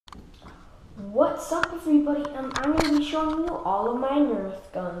What's up, everybody? I'm going to be showing you all of my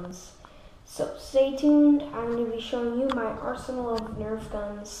nerf guns. So stay tuned. I'm going to be showing you my arsenal of nerf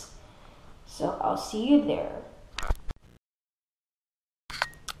guns. So I'll see you there.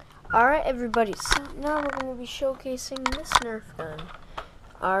 Alright, everybody, so now we're going to be showcasing this nerf gun.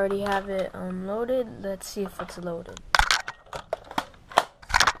 I already have it loaded. Let's see if it's loaded.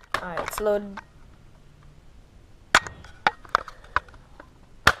 Alright, it's loaded.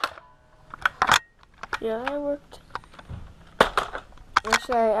 Yeah, it worked.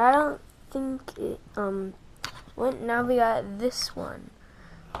 Actually, I don't think it went. Now we got this one.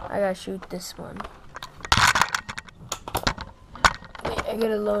 I gotta shoot this one. Wait, I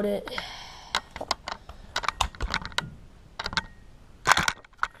gotta load it.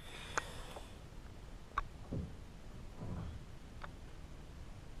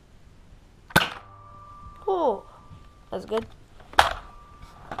 Oh, that's good.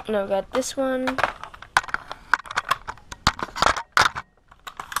 Now we got this one.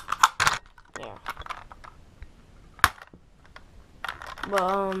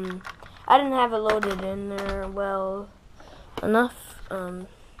 Well, I didn't have it loaded in there well enough. There.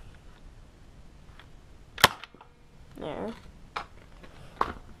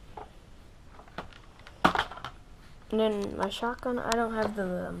 And then my shotgun, I don't have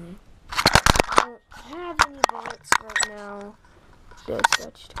the, I don't have any bullets right now. Did I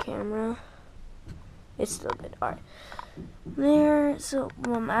touch the camera? It's still good. Alright. There, so,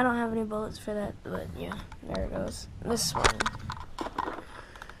 I don't have any bullets for that, but yeah, there it goes. This one.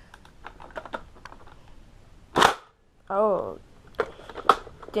 Oh,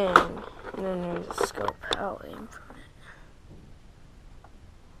 dang. And then there's a scope. I'll aim from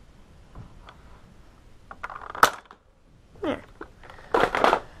it. There.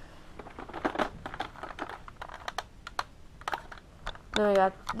 Then I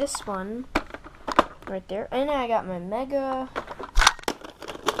got this one right there. And I got my Mega.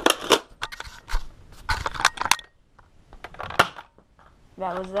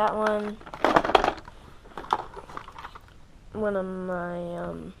 That was that one. One of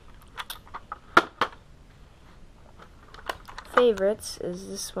my favorites is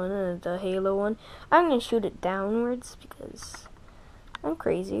this one, the Halo one. I'm gonna shoot it downwards because I'm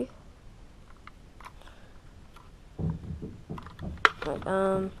crazy. Like,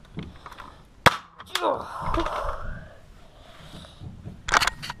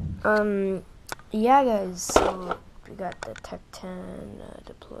 yeah, guys. So we got the Tech 10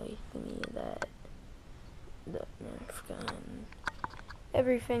 deploy thingy that. The nerf gun.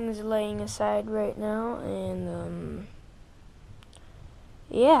 Everything's laying aside right now, and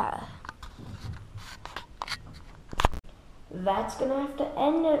yeah. That's gonna have to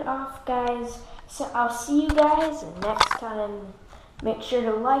end it off, guys. So I'll see you guys next time. Make sure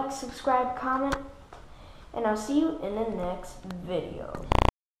to like, subscribe, comment, and I'll see you in the next video.